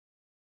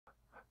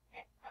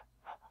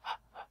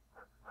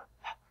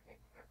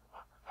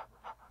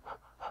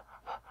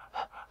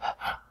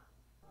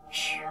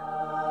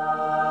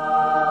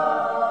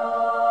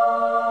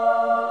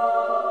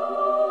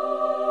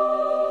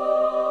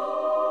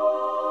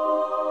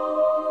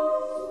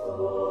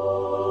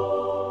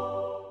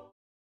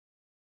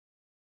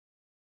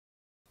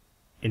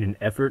In an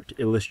effort to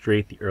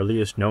illustrate the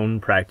earliest known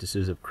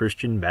practices of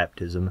Christian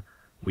baptism,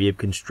 we have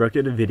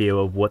constructed a video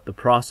of what the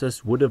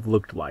process would have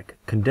looked like,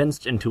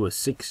 condensed into a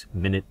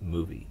 6-minute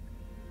movie.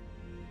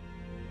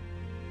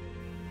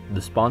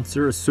 The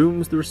sponsor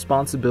assumes the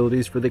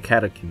responsibilities for the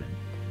catechumen,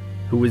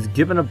 who is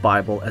given a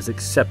Bible as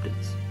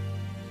acceptance,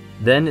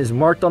 then is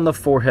marked on the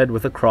forehead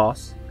with a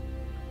cross,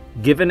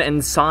 given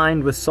and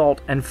signed with salt,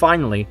 and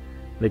finally,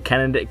 the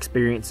candidate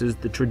experiences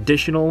the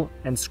traditional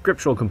and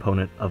scriptural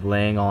component of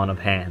laying on of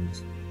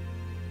hands.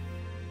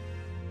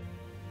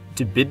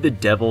 To bid the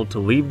devil to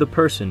leave the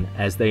person,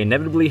 as they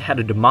inevitably had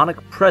a demonic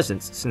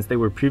presence since they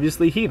were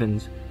previously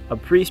heathens, a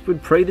priest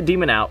would pray the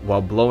demon out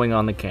while blowing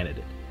on the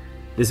candidate.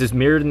 This is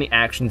mirrored in the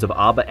actions of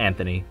Abba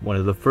Anthony, one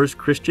of the first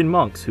Christian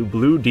monks who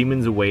blew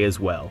demons away as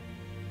well.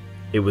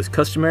 It was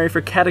customary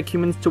for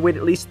catechumens to wait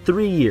at least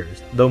 3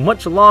 years, though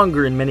much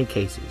longer in many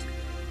cases,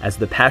 as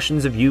the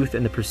passions of youth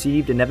and the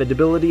perceived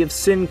inevitability of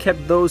sin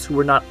kept those who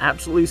were not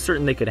absolutely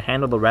certain they could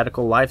handle the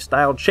radical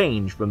lifestyle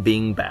change from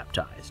being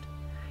baptized.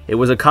 It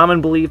was a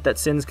common belief that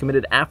sins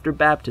committed after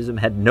baptism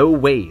had no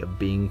way of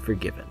being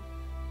forgiven.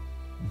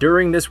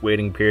 During this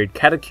waiting period,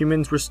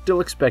 catechumens were still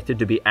expected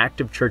to be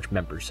active church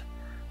members.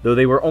 Though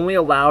they were only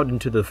allowed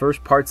into the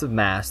first parts of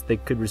Mass, they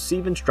could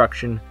receive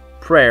instruction,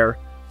 prayer,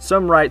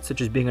 some rites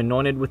such as being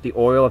anointed with the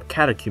oil of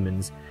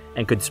catechumens,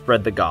 and could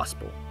spread the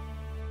gospel.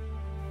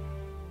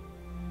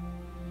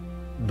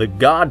 The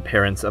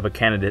godparents of a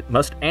candidate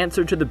must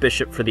answer to the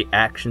bishop for the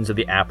actions of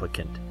the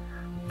applicant.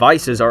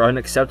 Vices are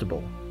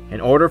unacceptable. In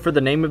order for the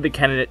name of the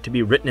candidate to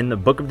be written in the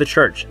book of the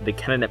church, the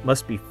candidate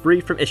must be free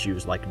from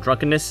issues like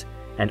drunkenness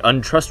and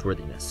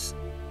untrustworthiness.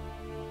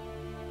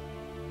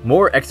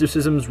 More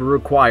exorcisms were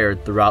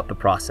required throughout the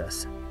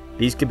process.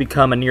 These could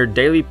become a near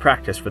daily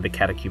practice for the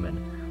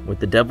catechumen, with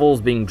the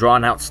devils being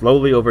drawn out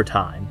slowly over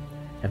time.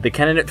 If the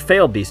candidate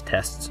failed these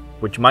tests,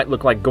 which might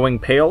look like going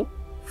pale,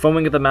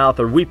 foaming at the mouth,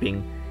 or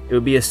weeping, it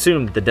would be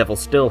assumed that the devil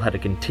still had a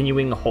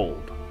continuing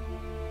hold.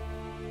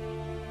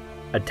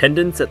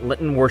 Attendance at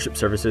Lenten worship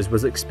services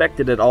was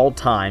expected at all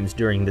times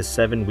during this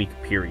 7-week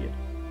period.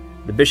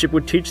 The bishop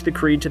would teach the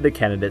creed to the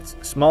candidates,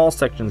 small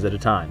sections at a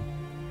time.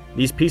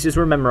 These pieces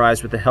were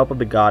memorized with the help of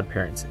the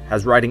godparents,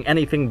 as writing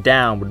anything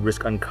down would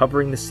risk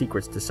uncovering the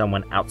secrets to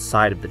someone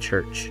outside of the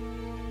church.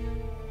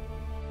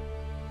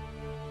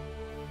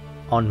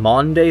 On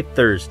Maundy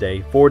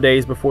Thursday, 4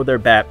 days before their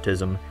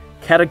baptism,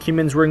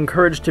 catechumens were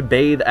encouraged to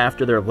bathe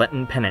after their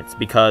Lenten penance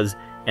because,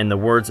 in the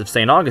words of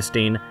St.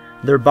 Augustine,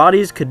 their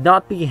bodies could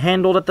not be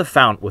handled at the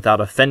fount without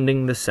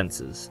offending the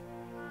senses.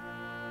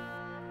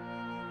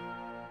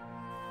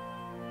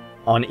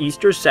 On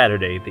Easter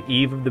Saturday, the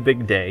eve of the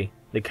big day,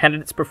 the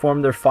candidates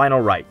performed their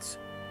final rites.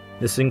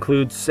 This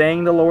includes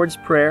saying the Lord's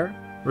Prayer,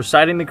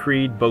 reciting the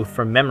creed both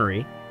from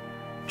memory,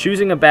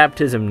 choosing a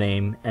baptism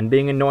name, and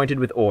being anointed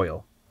with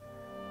oil.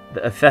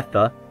 The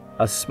Ephetha,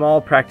 a small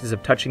practice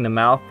of touching the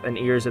mouth and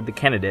ears of the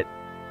candidate,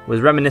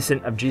 was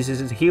reminiscent of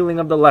Jesus' healing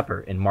of the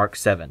leper in Mark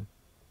 7.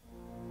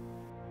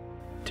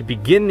 To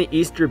begin the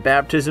Easter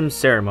baptism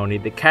ceremony,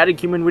 the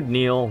catechumen would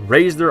kneel,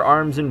 raise their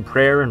arms in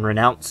prayer, and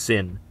renounce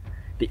sin.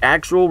 The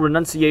actual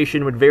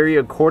renunciation would vary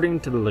according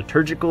to the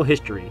liturgical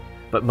history,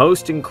 but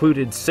most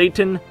included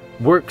Satan,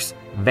 works,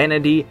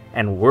 vanity,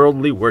 and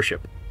worldly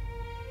worship.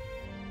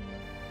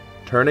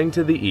 Turning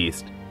to the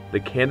east, the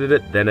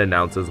candidate then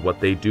announces what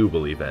they do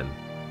believe in.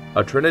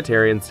 A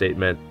Trinitarian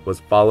statement was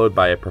followed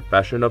by a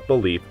profession of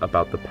belief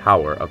about the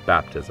power of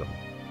baptism.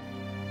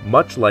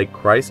 Much like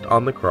Christ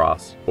on the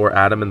cross or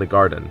Adam in the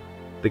garden,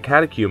 the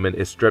catechumen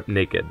is stripped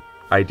naked,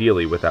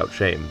 ideally without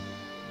shame.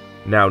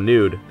 Now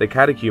nude, the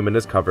catechumen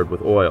is covered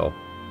with oil.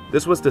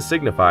 This was to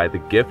signify the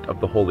gift of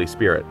the Holy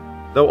Spirit,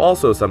 though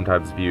also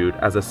sometimes viewed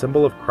as a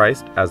symbol of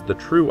Christ as the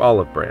true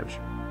olive branch,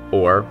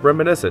 or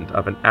reminiscent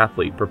of an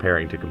athlete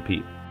preparing to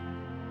compete.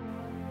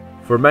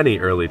 For many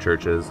early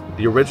churches,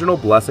 the original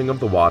blessing of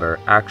the water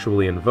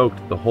actually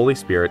invoked the Holy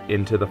Spirit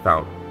into the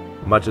fount,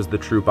 much as the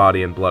true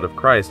body and blood of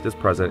Christ is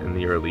present in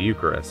the early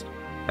Eucharist,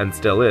 and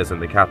still is in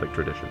the Catholic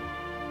tradition.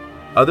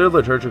 Other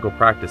liturgical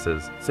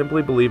practices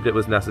simply believed it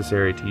was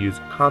necessary to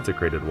use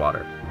consecrated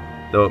water,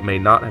 though it may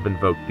not have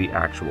invoked the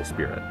actual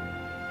Spirit.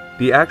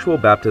 The actual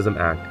baptism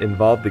act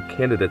involved the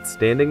candidates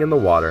standing in the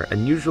water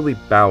and usually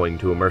bowing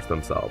to immerse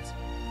themselves.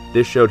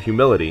 This showed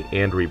humility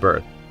and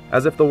rebirth,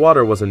 as if the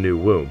water was a new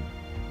womb.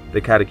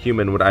 The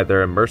catechumen would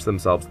either immerse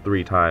themselves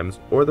 3 times,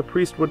 or the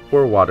priest would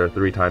pour water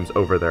 3 times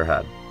over their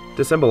head,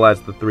 to symbolize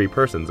the 3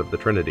 persons of the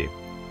Trinity.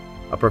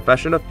 A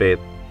profession of faith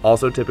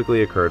also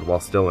typically occurred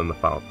while still in the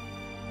fount.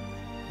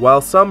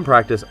 While some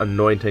practice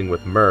anointing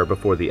with myrrh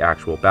before the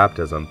actual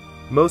baptism,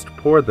 most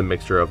poured the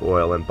mixture of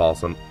oil and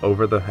balsam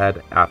over the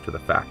head after the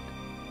fact.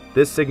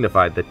 This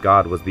signified that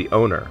God was the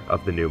owner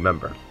of the new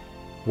member.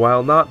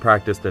 While not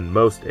practiced in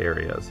most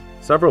areas,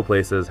 several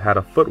places had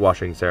a foot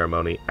washing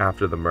ceremony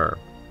after the myrrh.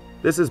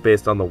 This is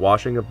based on the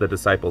washing of the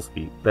disciples'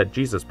 feet that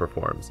Jesus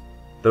performs,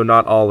 though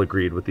not all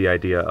agreed with the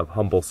idea of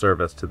humble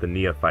service to the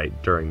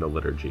neophyte during the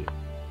liturgy.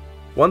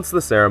 Once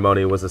the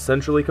ceremony was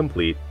essentially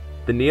complete,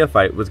 the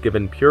neophyte was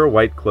given pure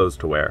white clothes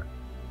to wear.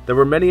 There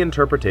were many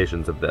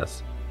interpretations of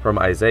this. from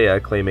Isaiah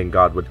claiming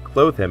God would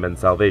clothe him in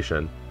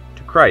salvation,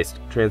 to Christ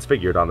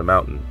transfigured on the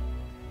mountain.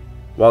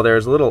 While there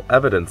is little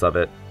evidence of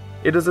it,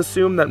 it is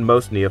assumed that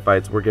most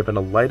neophytes were given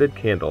a lighted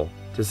candle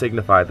to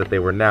signify that they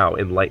were now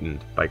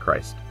enlightened by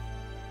Christ.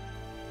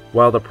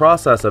 While the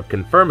process of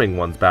confirming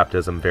one's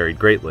baptism varied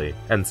greatly,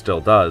 and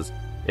still does,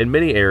 in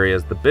many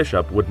areas the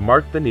bishop would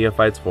mark the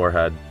neophyte's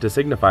forehead to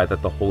signify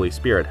that the Holy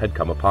Spirit had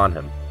come upon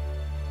him.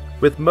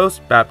 With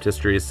most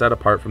baptistries set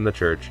apart from the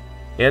church,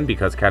 and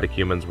because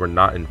catechumens were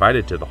not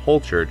invited to the whole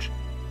church,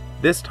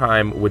 this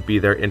time would be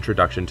their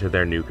introduction to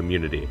their new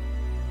community.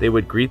 They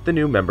would greet the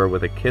new member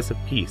with a kiss of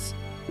peace,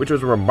 which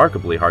was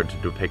remarkably hard to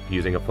depict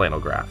using a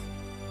flannelgraph.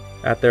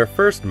 At their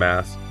first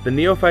Mass, the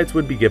neophytes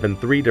would be given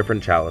 3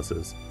 different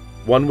chalices.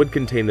 One would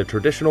contain the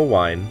traditional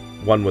wine,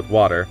 one with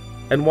water,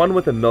 and one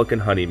with a milk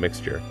and honey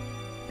mixture.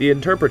 The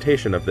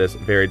interpretation of this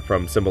varied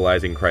from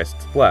symbolizing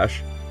Christ's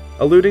flesh,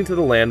 alluding to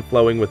the land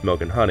flowing with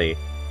milk and honey,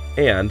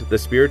 and the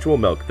spiritual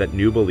milk that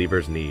new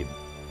believers need.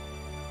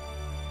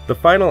 The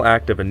final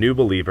act of a new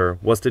believer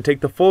was to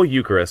take the full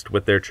Eucharist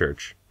with their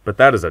church, but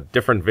that is a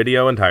different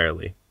video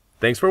entirely.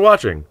 Thanks for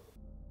watching!